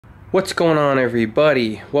What's going on,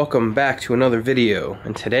 everybody? Welcome back to another video,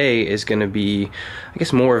 and today is going to be, I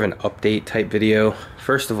guess, more of an update type video.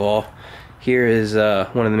 First of all, here is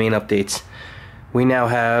one of the main updates. We now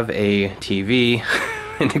have a TV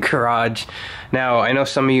in the garage. Now, I know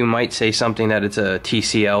some of you might say something that it's a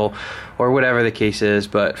TCL or whatever the case is,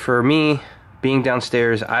 but for me, being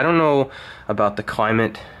downstairs, I don't know about the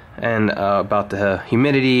climate and about the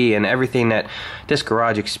humidity and everything that this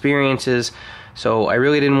garage experiences. So I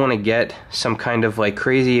really didn't want to get some kind of like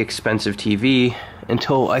crazy expensive TV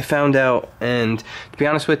until I found out, and to be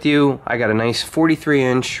honest with you, I got a nice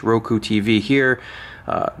 43-inch Roku TV here.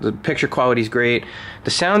 The picture quality is great.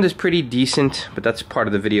 The sound is pretty decent, but that's part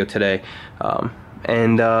of the video today. I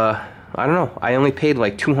don't know, I only paid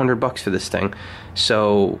like 200 bucks for this thing,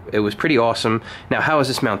 so it was pretty awesome. Now, how is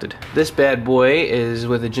this mounted? This bad boy is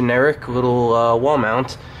with a generic little wall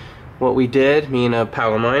mount. What we did, me and a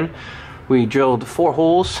pal of mine, we drilled 4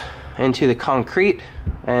 holes into the concrete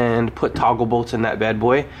and put toggle bolts in that bad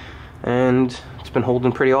boy, and it's been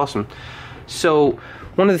holding pretty awesome. So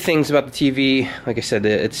one of the things about the TV, like I said,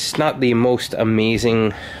 it's not the most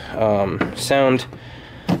amazing sound,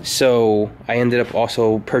 so I ended up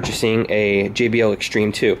also purchasing a JBL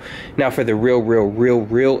Extreme 2. Now, for the real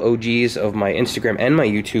OGs of my Instagram and my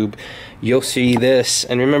YouTube, you'll see this,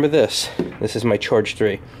 and remember this is my Charge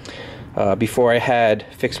 3. Before I had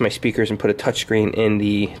fixed my speakers and put a touchscreen in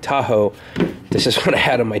the Tahoe, this is what I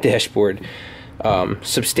had on my dashboard.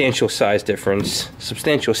 Substantial size difference,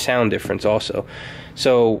 substantial sound difference also.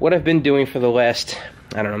 So what I've been doing for the last,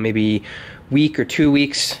 I don't know, maybe week or 2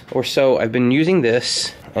 weeks or so, I've been using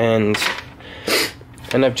this, and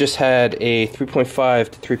I've just had a 3.5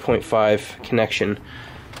 to 3.5 connection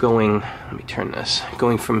going, let me turn this,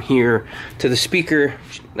 going from here to the speaker.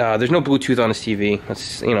 There's no Bluetooth on this TV.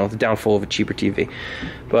 That's, you know, the downfall of a cheaper TV,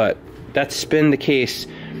 but that's been the case.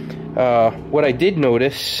 What I did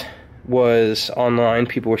notice was online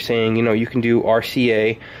people were saying, you know, you can do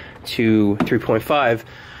RCA to 3.5,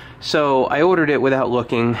 so I ordered it without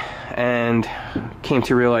looking and came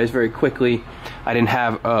to realize very quickly I didn't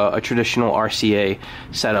have a traditional RCA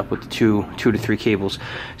setup with the two to 3 cables.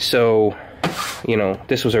 So, you know,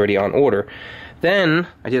 this was already on order. Then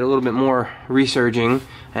I did a little bit more researching,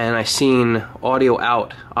 and I seen audio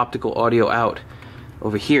out, optical audio out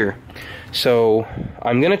over here. So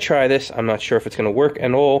I'm gonna try this. I'm not sure if it's gonna work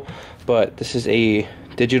at all, but this is a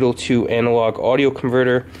digital to analog audio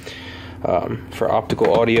converter for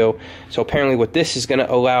optical audio. So apparently what this is gonna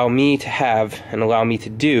allow me to have and allow me to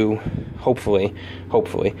do, hopefully,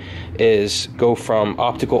 is go from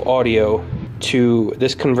optical audio to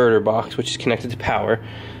this converter box, which is connected to power,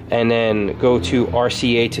 and then go to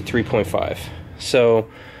RCA to 3.5. So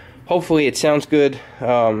hopefully it sounds good.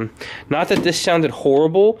 Not that this sounded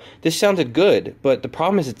horrible, this sounded good, but the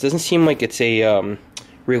problem is it doesn't seem like it's a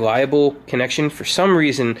reliable connection. For some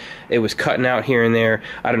reason it was cutting out here and there.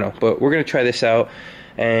 I don't know, but we're gonna try this out,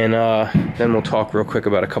 and then we'll talk real quick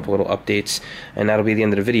about a couple little updates, and that'll be the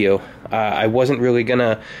end of the video. I wasn't really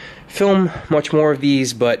gonna film much more of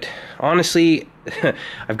these, but honestly,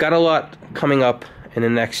 I've got a lot coming up in the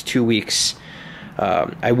next 2 weeks.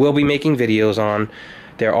 I will be making videos on.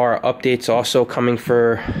 There are updates also coming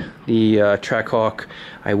for the Trackhawk.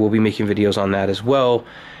 I will be making videos on that as well.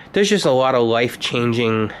 There's just a lot of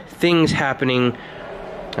life-changing things happening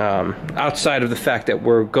outside of the fact that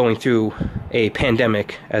we're going through a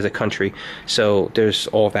pandemic as a country. So there's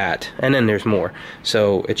all that, and then there's more.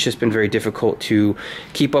 So it's just been very difficult to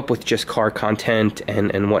keep up with just car content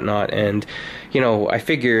and whatnot. And, you know, I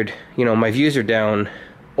figured, you know, my views are down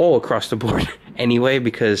all across the board anyway,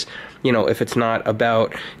 because, you know, if it's not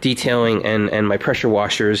about detailing and my pressure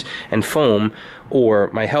washers and foam, or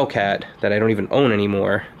my Hellcat that I don't even own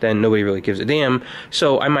anymore, then nobody really gives a damn.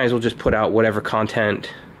 So I might as well just put out whatever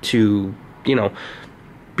content to, you know,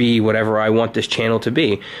 be whatever I want this channel to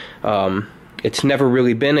be. It's never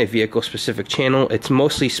really been a vehicle specific channel. It's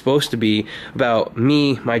mostly supposed to be about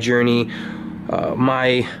me, my journey,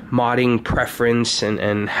 my modding preference,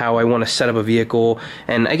 and how I want to set up a vehicle,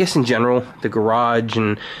 and I guess in general the garage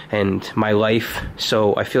and my life.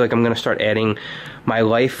 So I feel like I'm going to start adding my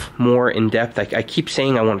life more in depth. I keep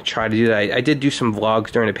saying I want to try to do that. I did do some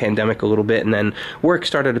vlogs during the pandemic a little bit, and then work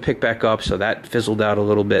started to pick back up, so that fizzled out a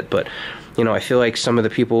little bit. But, you know, I feel like some of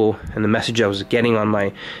the people and the message I was getting on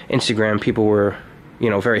my Instagram, people were,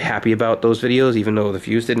 you know, very happy about those videos, even though the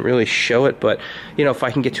views didn't really show it. But, you know, if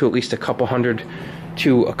I can get to at least a couple hundred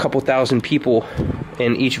to a couple thousand people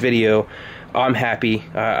in each video, I'm happy.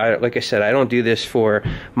 Like I said, I don't do this for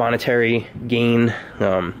monetary gain.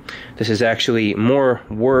 This is actually more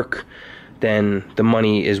work than the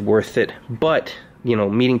money is worth it. But you know,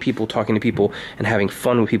 meeting people, talking to people, and having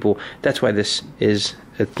fun with people. That's why this is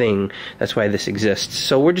a thing. That's why this exists.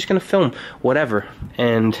 So we're just gonna film whatever,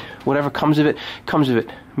 and whatever comes of it, comes of it.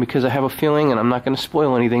 Because I have a feeling, and I'm not gonna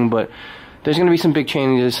spoil anything, but there's gonna be some big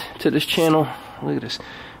changes to this channel. Look at this.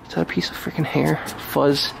 Is that a piece of freaking hair?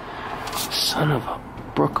 Fuzz. Son of a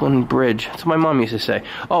Brooklyn Bridge. That's what my mom used to say.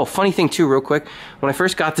 Oh, funny thing too, real quick. When I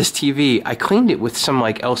first got this TV, I cleaned it with some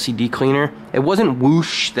like LCD cleaner. It wasn't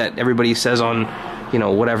Whoosh that everybody says on, you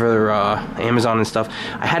know, whatever, Amazon and stuff.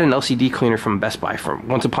 I had an LCD cleaner from Best Buy from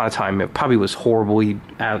once upon a time. It probably was horribly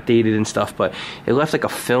outdated and stuff, but it left like a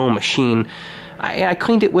film machine. I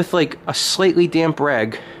cleaned it with like a slightly damp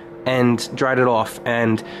rag and dried it off,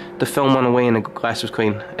 and the film went away and the glass was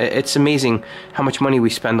clean. It's amazing how much money we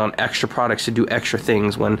spend on extra products to do extra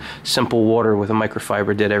things when simple water with a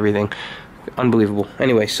microfiber did everything. Unbelievable.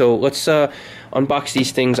 Anyway, so let's unbox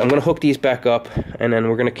these things. I'm gonna hook these back up, and then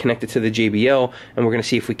we're gonna connect it to the JBL, and we're gonna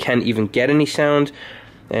see if we can even get any sound.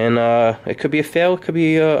 And it could be a fail, it could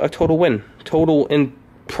be a total win. Total in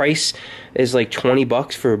price is like 20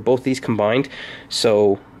 bucks for both these combined,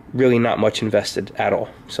 so really not much invested at all.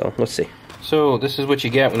 So let's see. So this is what you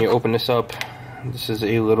get when you open this up. This is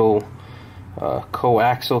a little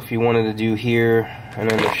coaxial if you wanted to do here, and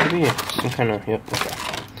then there should be some kind of, yep, okay.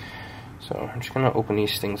 So I'm just gonna open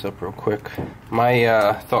these things up real quick.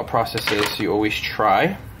 My thought process is you always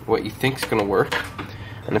try what you think is gonna work,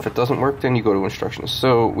 and if it doesn't work, then you go to instructions.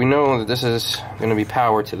 So we know that this is gonna be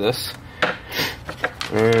power to this,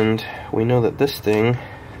 and we know that this thing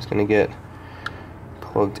is gonna get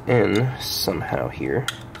plugged in somehow here.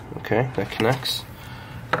 Okay, that connects.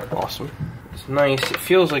 Awesome. It's nice. It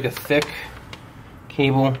feels like a thick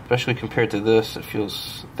cable, especially compared to this. It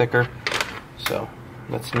feels thicker. So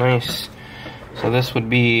that's nice. So this would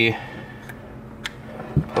be,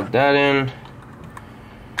 plug that in,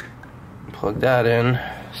 plug that in.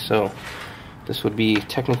 So this would be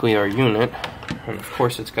technically our unit, and of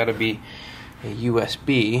course it's got to be a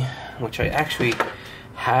USB, which I actually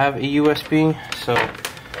have a USB, so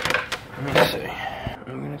let me see.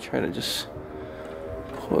 I'm gonna try to just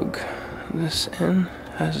plug this in.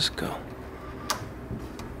 How does this go?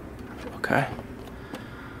 Okay.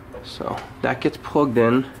 So that gets plugged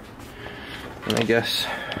in, and I guess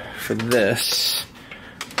for this,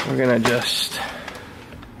 we're gonna just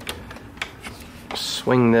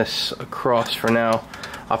swing this across for now.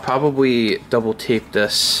 I'll probably double tape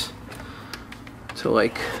this to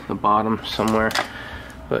like the bottom somewhere,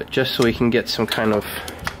 but just so we can get some kind of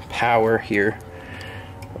power here.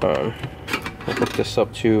 We'll hook this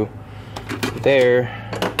up to there,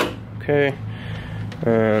 okay,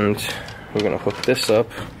 and we're gonna hook this up.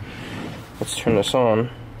 Let's turn this on.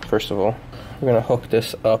 First of all, we're gonna hook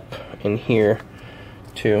this up in here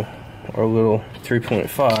to our little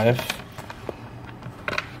 3.5.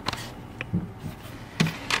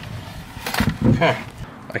 Okay,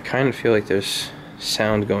 I kind of feel like there's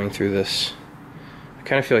sound going through this. I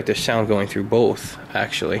kind of feel like there's sound going through both,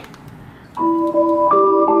 actually.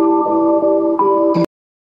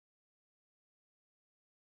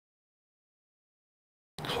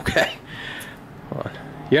 Okay. Hold on.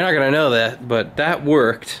 You're not gonna know that, but that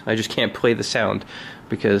worked. I just can't play the sound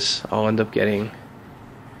because I'll end up getting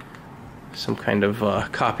some kind of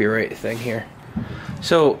copyright thing here.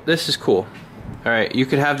 So this is cool. Alright, you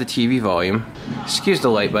could have the TV volume. Excuse the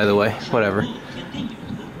light, by the way, whatever.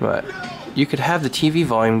 But you could have the TV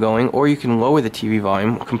volume going, or you can lower the TV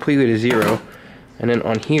volume completely to 0. And then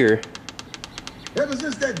on here, ever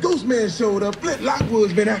since that ghost man showed up, Flint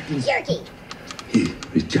Lockwood's been acting jerky. He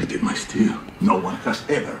rejected my steel. No one has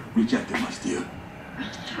ever rejected my steel.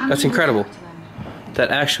 That's incredible. That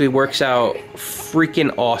actually works out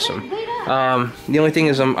freaking awesome. The only thing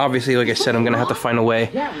is, obviously, like I said, I'm gonna have to find a way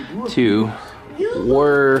to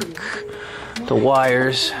work the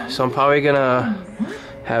wires. So I'm probably gonna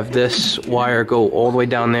have this wire go all the way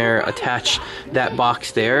down there, attach that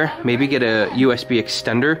box there, maybe get a USB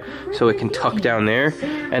extender so it can tuck down there,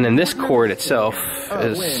 and then this cord itself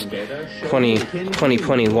is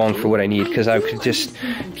plenty long for what I need, because I could just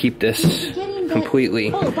keep this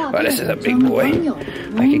completely, oh, this is a big boy.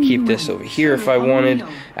 I could keep this over here if I wanted,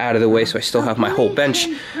 out of the way, so I still have my whole bench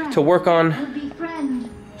to work on.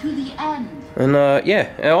 And yeah,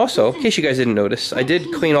 and also, in case you guys didn't notice, I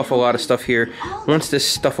did clean off a lot of stuff here. Once this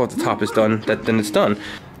stuff off the top is done, then it's done.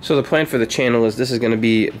 So the plan for the channel is this is going to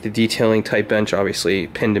be the detailing type bench, obviously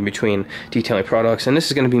pinned in between detailing products, and this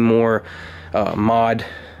is going to be more mod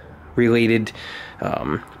related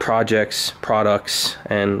projects, products,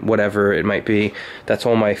 and whatever it might be. That's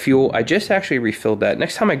all my fuel. I just actually refilled that.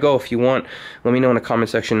 Next time I go, if you want, let me know in the comment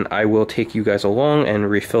section. I will take you guys along and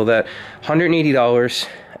refill that. $180,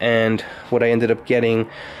 and what I ended up getting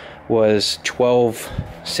was 12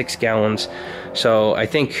 6-gallons. So I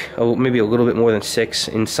think maybe a little bit more than 6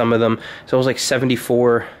 in some of them. So it was like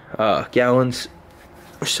 74 gallons,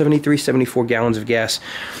 or 73, 74 gallons of gas.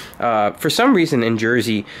 For some reason in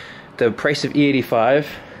Jersey, the price of E85,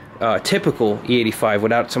 typical E85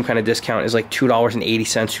 without some kind of discount, is like $2.80,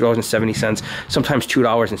 $2.70, sometimes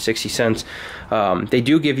 $2.60. They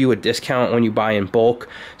do give you a discount when you buy in bulk,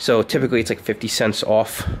 so typically it's like 50 cents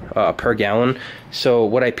off per gallon. So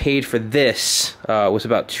what I paid for this was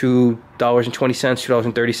about $2.20,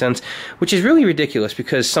 $2.30, which is really ridiculous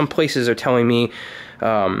because some places are telling me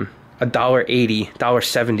 $1.80,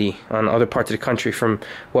 $1.70 on other parts of the country from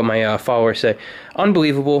what my followers say.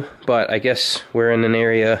 Unbelievable, but I guess we're in an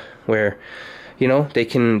area where, you know, they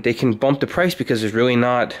can bump the price because there's really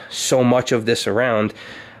not so much of this around.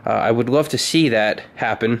 I would love to see that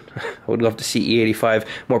happen. I would love to see E85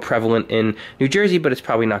 more prevalent in New Jersey, but it's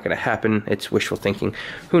probably not going to happen. It's wishful thinking.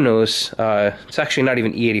 Who knows? It's actually not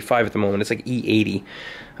even E85 at the moment. It's like E80.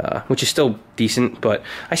 Which is still decent, but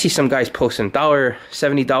I see some guys posting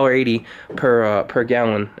 $1.70, $1.80 per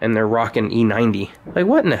gallon, and they're rocking E90. Like,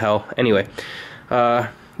 what in the hell? Anyway,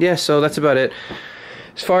 yeah, so that's about it.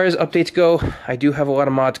 As far as updates go, I do have a lot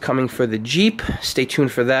of mods coming for the Jeep. Stay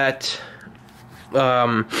tuned for that.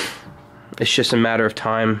 It's just a matter of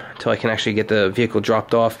time until I can actually get the vehicle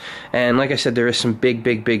dropped off. And like I said, there is some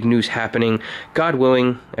big news happening. God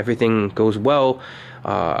willing, everything goes well.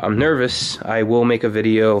 I'm nervous. I will make a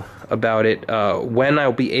video about it. When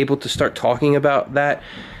I'll be able to start talking about that,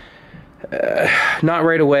 not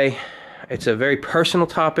right away. It's a very personal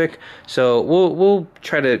topic, so we'll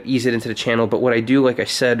try to ease it into the channel. But what I do, like I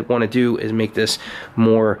said, want to do is make this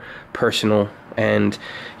more personal. And,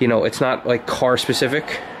 you know, it's not like car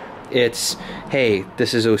specific. It's, hey,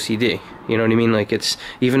 this is OCD. You know what I mean? Like, it's,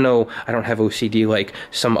 even though I don't have OCD like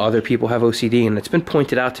some other people have OCD, and it's been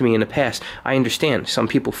pointed out to me in the past, I understand. Some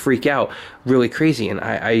people freak out really crazy, and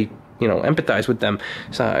I you know, empathize with them.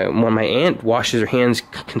 So when my aunt washes her hands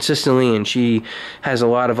consistently, and she has a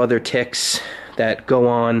lot of other tics that go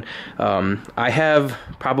on, I have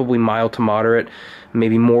probably mild to moderate,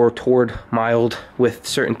 maybe more toward mild with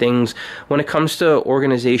certain things. When it comes to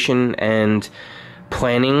organization and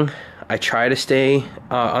planning, I try to stay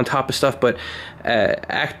on top of stuff, but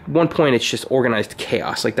at one point it's just organized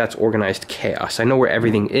chaos. Like, that's organized chaos. I know where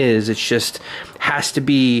everything is. It's just has to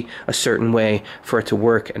be a certain way for it to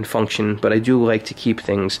work and function. But I do like to keep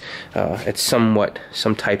things at some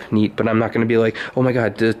type neat. But I'm not going to be like, oh my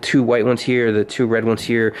god, the 2 white ones here, the 2 red ones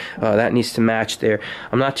here, that needs to match there.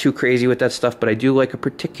 I'm not too crazy with that stuff, but I do like a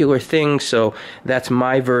particular thing. So that's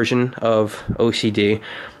my version of OCD.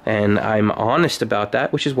 And I'm honest about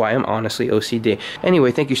that, which is why I'm honestly OCD.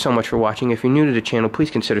 Anyway, thank you so much for watching. If you're new to the channel, please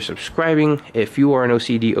consider subscribing. If you are an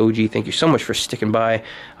OCD OG, thank you so much for sticking by.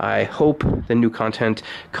 I hope the new content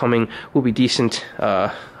coming will be decent.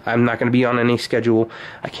 I'm not going to be on any schedule.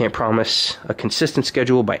 I can't promise a consistent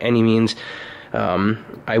schedule by any means.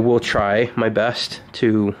 I will try my best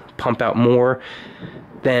to pump out more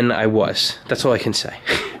than I was. That's all I can say.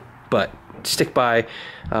 But stick by.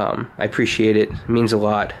 I appreciate it. It means a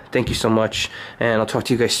lot. Thank you so much, and I'll talk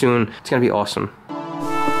to you guys soon. It's gonna be awesome.